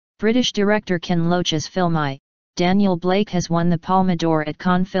British director Ken Loach's film Daniel Blake has won the Palme d'Or at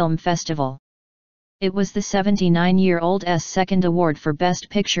Cannes Film Festival. It was the 79-year-old's second award for Best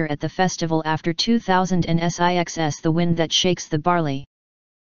Picture at the festival after 2006's The Wind That Shakes the Barley.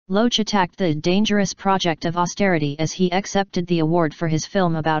 Loach attacked the dangerous project of austerity as he accepted the award for his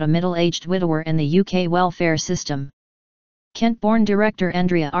film about a middle-aged widower and the UK welfare system. Kent-born director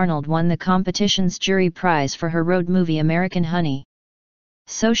Andrea Arnold won the competition's jury prize for her road movie American Honey.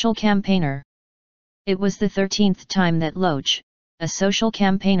 Social campaigner. It was the 13th time that Loach, a social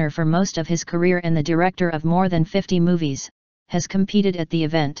campaigner for most of his career and the director of more than 50 movies, has competed at the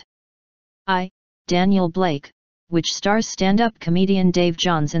event. Daniel Blake, which stars stand-up comedian Dave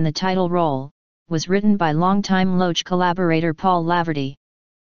Johns in the title role, was written by longtime Loach collaborator Paul Laverty.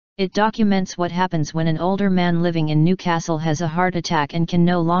 It documents what happens when an older man living in Newcastle has a heart attack and can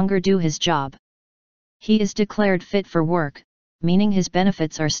no longer do his job. He is declared fit for work, meaning his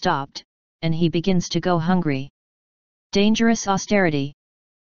benefits are stopped, and he begins to go hungry. Dangerous austerity.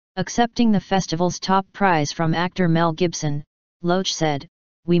 Accepting the festival's top prize from actor Mel Gibson, Loach said,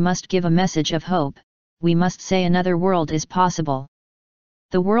 "We must give a message of hope, we must say another world is possible.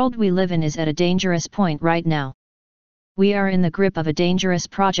 The world we live in is at a dangerous point right now. We are in the grip of a dangerous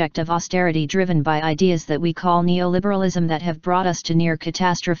project of austerity driven by ideas that we call neoliberalism that have brought us to near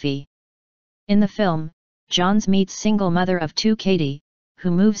catastrophe." In the film, Johns meets single mother of two Katie, who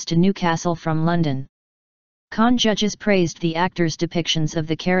moves to Newcastle from London. Cannes judges praised the actors' depictions of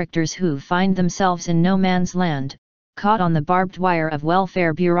the characters who find themselves in no man's land, caught on the barbed wire of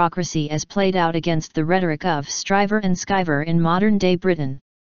welfare bureaucracy as played out against the rhetoric of striver and skiver in modern-day Britain.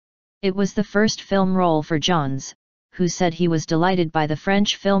 It was the first film role for Johns, who said he was delighted by the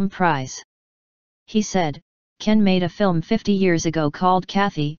French Film Prize. He said, "Ken made a film 50 years ago called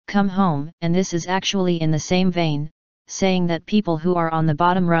Kathy, Come Home, and this is actually in the same vein, saying that people who are on the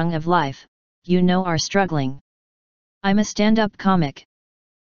bottom rung of life, are struggling. I'm a stand-up comic.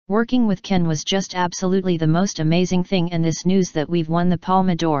 Working with Ken was just absolutely the most amazing thing, and this news that we've won the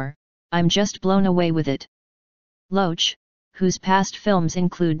Palme d'Or, I'm just blown away with it." Loach, whose past films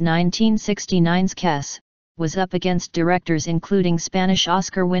include 1969's Kes, was up against directors including Spanish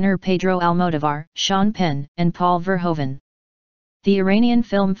Oscar winner Pedro Almodóvar, Sean Penn, and Paul Verhoeven. The Iranian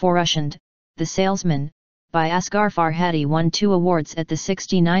film Forushind, The Salesman, by Asghar Farhadi won 2 awards at the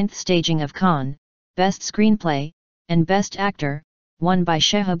 69th staging of Cannes, Best Screenplay, and Best Actor, won by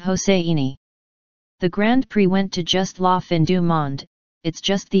Shehab Hosseini. The Grand Prix went to Just la fin du monde, It's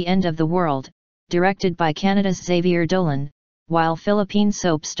Just the End of the World, directed by Canada's Xavier Dolan, while Philippine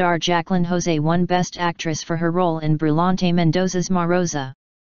soap star Jacqueline Jose won Best Actress for her role in Brillante Mendoza's Marosa.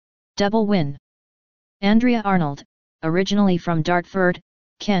 Double win. Andrea Arnold, originally from Dartford,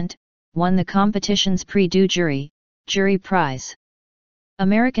 Kent, won the competition's Prix du jury prize.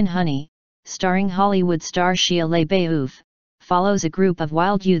 American Honey, starring Hollywood star Shia LaBeouf, follows a group of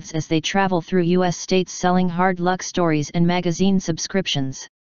wild youths as they travel through U.S. states selling hard luck stories and magazine subscriptions.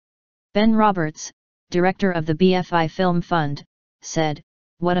 Ben Roberts, director of the BFI Film Fund, said,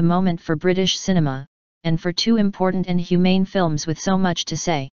 "What a moment for British cinema, and for 2 important and humane films with so much to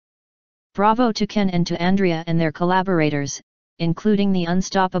say. Bravo to Ken and to Andrea and their collaborators, including the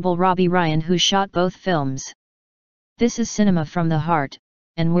unstoppable Robbie Ryan who shot both films. This is cinema from the heart,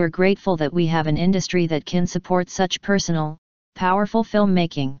 and we're grateful that we have an industry that can support such personal, powerful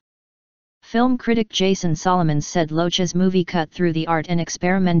filmmaking." Film critic Jason Solomon said Loach's movie cut through the art and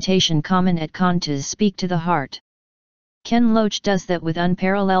experimentation common at Cannes to speak to the heart. "Ken Loach does that with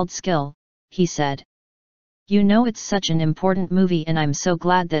unparalleled skill," he said. "It's such an important movie, and I'm so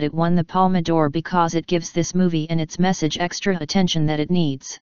glad that it won the Palme d'Or because it gives this movie and its message extra attention that it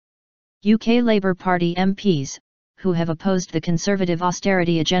needs." UK Labour Party MPs, who have opposed the Conservative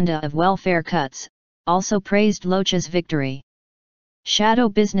austerity agenda of welfare cuts, also praised Loach's victory. Shadow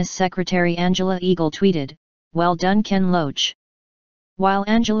Business Secretary Angela Eagle tweeted, "Well done Ken Loach." While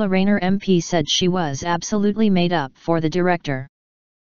Angela Rayner MP said she was absolutely made up for the director.